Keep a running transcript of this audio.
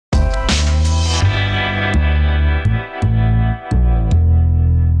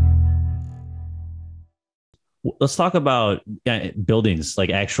Let's talk about buildings, like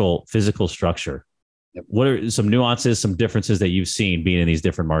actual physical structure. Yep. What are some nuances, some differences that you've seen being in these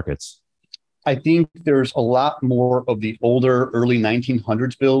different markets? I think there's a lot more of the older early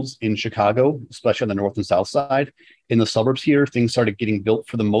 1900s builds in Chicago, especially on the north and south side. In the suburbs here, things started getting built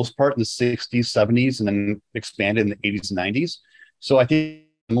for the most part in the 60s, 70s, and then expanded in the 80s and 90s. So I think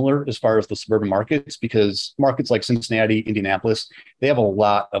similar as far as the suburban markets, because markets like Cincinnati, Indianapolis, they have a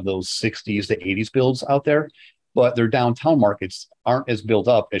lot of those 60s to 80s builds out there, but their downtown markets aren't as built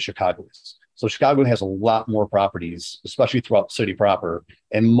up as Chicago is. So Chicago has a lot more properties, especially throughout the city proper,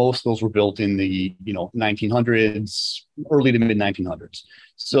 and most of those were built in the 1900s, early to mid 1900s.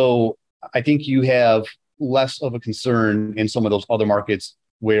 So I think you have less of a concern in some of those other markets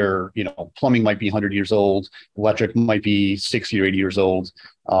where plumbing might be 100 years old, electric might be 60 or 80 years old.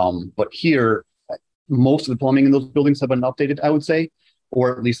 But here, most of the plumbing in those buildings have been updated, I would say,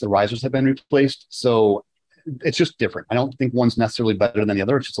 or at least the risers have been replaced. So it's just different. I don't think one's necessarily better than the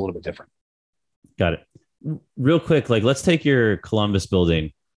other. It's just a little bit different. Got it. Real quick, like let's take your Columbus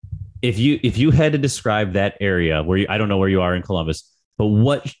building. If you had to describe that area where I don't know where you are in Columbus, but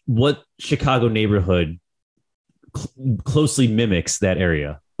what Chicago neighborhood closely mimics that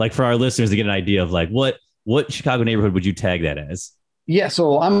area? Like for our listeners to get an idea of like what Chicago neighborhood would you tag that as? Yeah,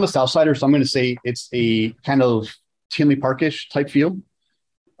 so I'm a South Sider, so I'm going to say it's a kind of Tinley Parkish type feel.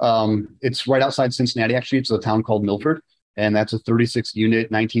 It's right outside Cincinnati, actually. It's a town called Milford, and that's a 36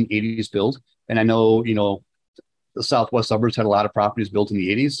 unit 1980s build. And I know, the Southwest suburbs had a lot of properties built in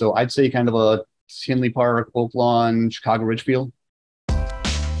the 80s. So I'd say kind of a Tinley Park, Oak Lawn, Chicago Ridge feel.